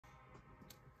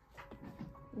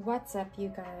What's up, you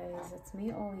guys? It's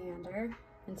me, Oleander,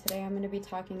 and today I'm going to be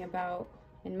talking about,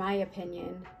 in my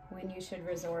opinion, when you should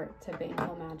resort to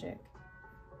Baneful magic.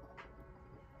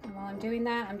 And while I'm doing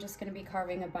that, I'm just going to be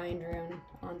carving a bind rune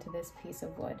onto this piece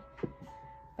of wood.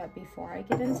 But before I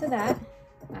get into that,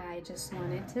 I just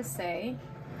wanted to say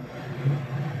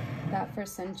that for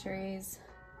centuries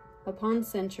upon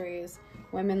centuries,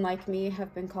 women like me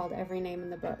have been called every name in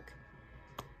the book.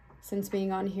 Since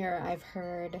being on here, I've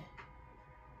heard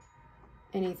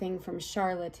anything from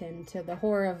charlatan to the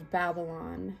whore of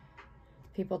Babylon.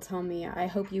 People tell me, I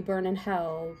hope you burn in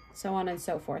hell, so on and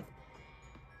so forth.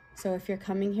 So if you're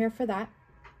coming here for that,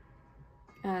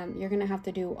 you're gonna have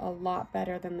to do a lot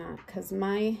better than that, because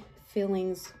my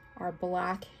feelings are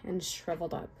black and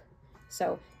shriveled up.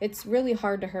 So it's really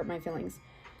hard to hurt my feelings.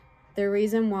 The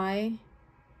reason why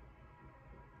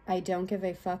I don't give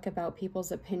a fuck about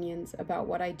people's opinions about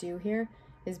what I do here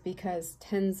is because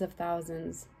tens of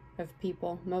thousands of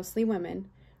people, mostly women,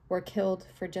 were killed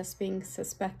for just being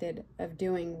suspected of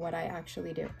doing what I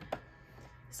actually do.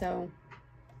 So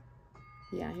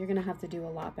yeah, you're gonna have to do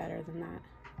a lot better than that.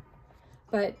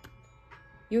 But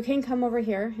you can come over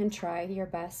here and try your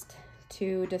best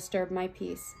to disturb my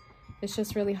peace. It's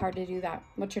just really hard to do that.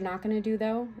 What you're not gonna do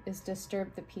though is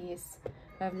disturb the peace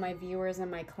of my viewers and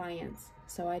my clients.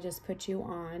 So I just put you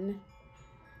on,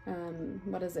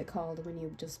 what is it called when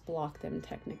you just block them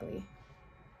technically?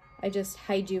 I just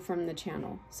hide you from the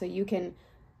channel so you can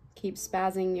keep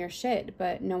spazzing your shit,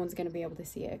 but no one's gonna be able to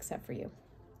see it except for you.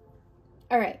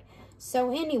 All right, so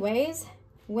anyways,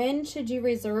 when should you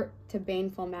resort to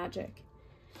Baneful magic?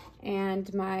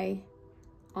 And my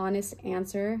honest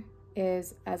answer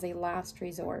is as a last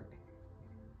resort.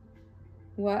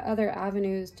 What other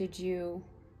avenues did you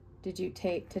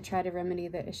take to try to remedy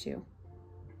the issue?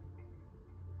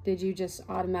 Did you just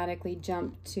automatically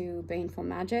jump to Baneful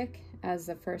magic as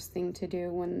the first thing to do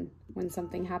when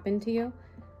something happened to you?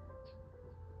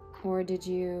 Or did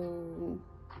you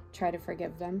try to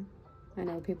forgive them? I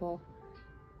know people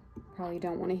probably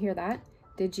don't want to hear that.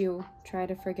 Did you try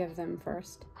to forgive them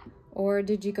first? Or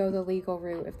did you go the legal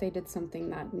route if they did something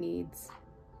that needs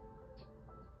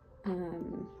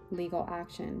legal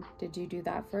action? Did you do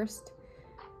that first?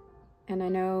 And I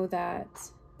know that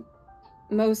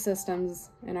most systems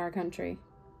in our country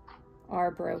are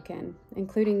broken,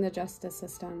 including the justice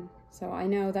system. So I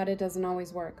know that it doesn't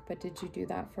always work, but did you do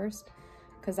that first?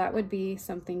 Because that would be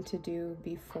something to do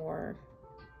before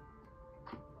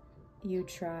you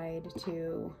tried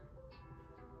to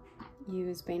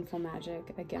use Baneful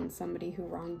magic against somebody who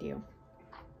wronged you.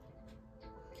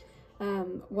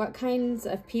 What kinds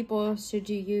of people should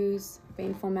you use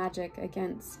Baneful magic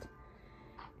against?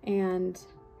 And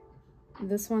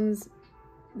this one's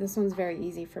very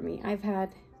easy for me. I've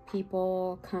had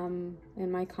people come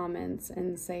in my comments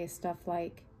and say stuff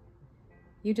like,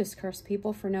 you just curse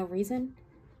people for no reason?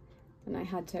 And I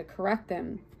had to correct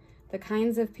them. The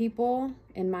kinds of people,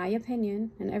 in my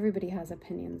opinion, and everybody has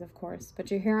opinions, of course,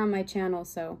 but you're here on my channel,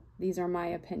 so these are my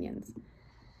opinions.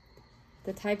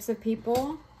 The types of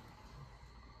people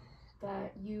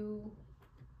that you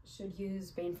should use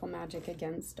Baneful magic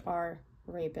against are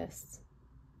rapists,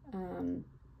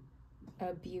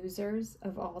 abusers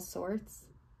of all sorts,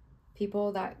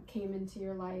 people that came into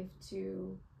your life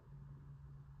to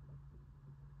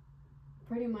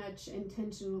pretty much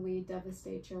intentionally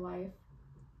devastate your life.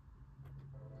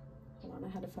 Hold on, I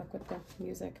had to fuck with the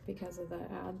music because of the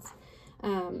ads.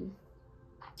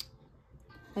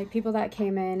 Like people that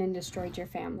came in and destroyed your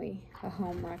family, a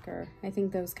home wrecker. I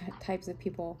think those types of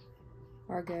people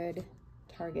are good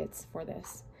targets for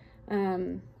this.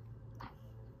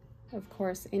 Of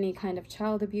course, any kind of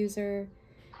child abuser,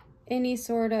 any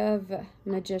sort of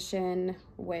magician,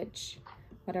 witch,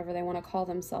 whatever they want to call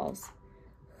themselves,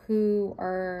 who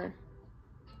are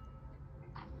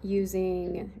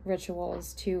using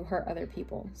rituals to hurt other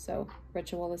people. So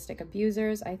ritualistic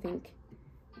abusers, I think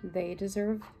they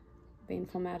deserve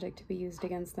Baneful magic to be used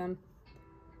against them.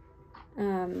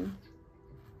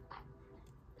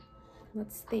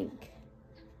 Let's think.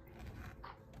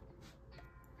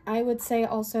 I would say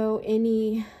also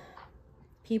any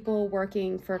people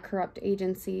working for corrupt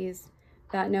agencies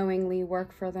that knowingly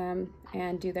work for them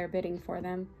and do their bidding for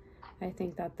them. I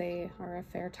think that they are a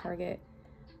fair target.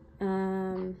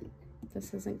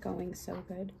 This isn't going so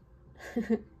good.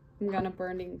 I'm gonna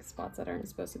burning spots that aren't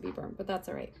supposed to be burned, but that's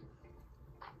all right.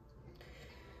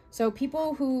 So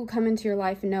people who come into your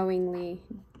life knowingly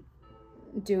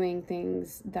doing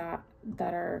things that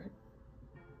are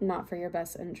not for your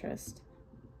best interest.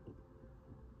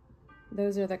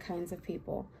 Those are the kinds of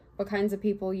people. What kinds of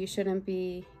people you shouldn't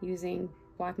be using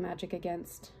black magic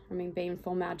against,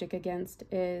 baneful magic against,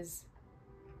 is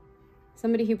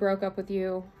somebody who broke up with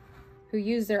you, who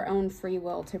used their own free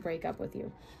will to break up with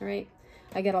you, right?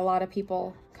 I get a lot of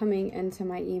people coming into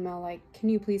my email like, can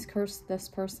you please curse this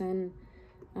person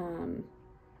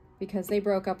because they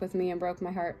broke up with me and broke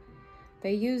my heart.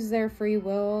 They use their free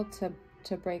will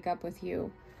to break up with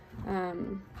you.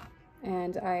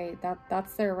 And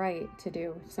that's their right to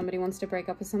do. If somebody wants to break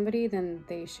up with somebody, then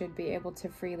they should be able to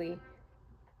freely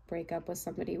break up with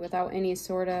somebody without any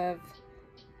sort of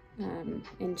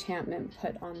enchantment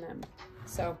put on them.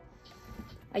 So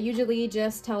I usually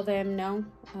just tell them, no,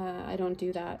 I don't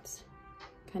do that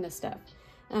kind of stuff.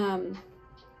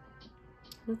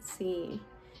 Let's see.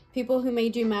 People who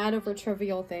made you mad over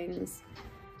trivial things.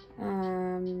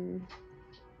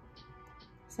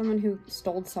 Someone who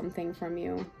stole something from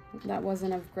you that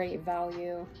wasn't of great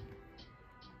value.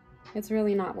 It's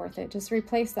really not worth it. Just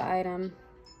replace the item.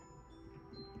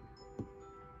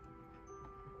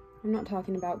 I'm not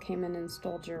talking about came in and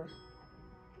stole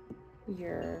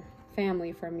your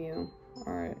family from you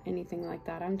or anything like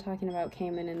that. I'm talking about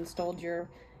came in and stole your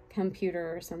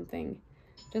computer or something.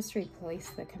 Just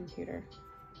replace the computer.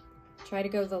 Try to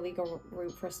go the legal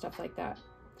route for stuff like that.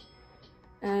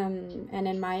 And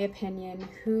in my opinion,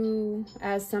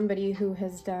 as somebody who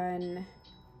has done,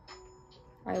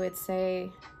 I would say,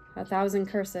 1,000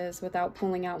 curses without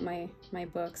pulling out my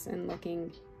books and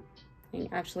looking and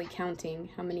actually counting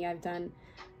how many I've done,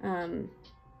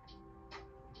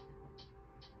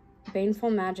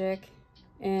 baneful magic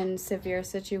in severe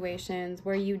situations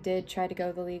where you did try to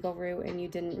go the legal route and you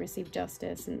didn't receive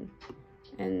justice and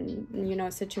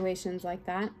situations like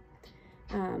that.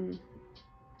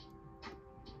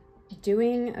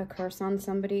 Doing a curse on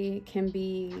somebody can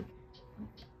be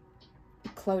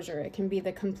closure. It can be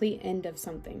the complete end of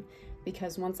something,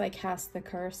 because once I cast the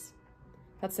curse,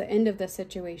 that's the end of the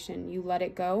situation. You let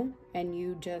it go, and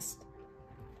you just,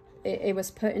 it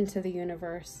was put into the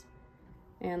universe,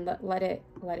 and let it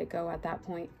go at that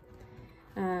point.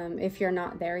 If you're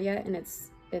not there yet, and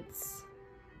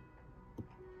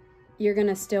you're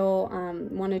gonna still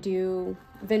want to do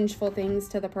vengeful things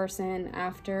to the person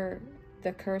after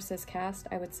the curse is cast,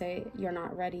 I would say you're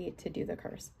not ready to do the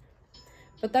curse.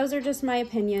 But those are just my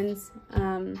opinions.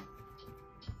 And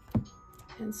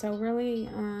so really,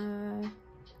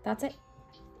 that's it.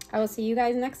 I will see you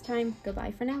guys next time.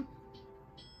 Goodbye for now.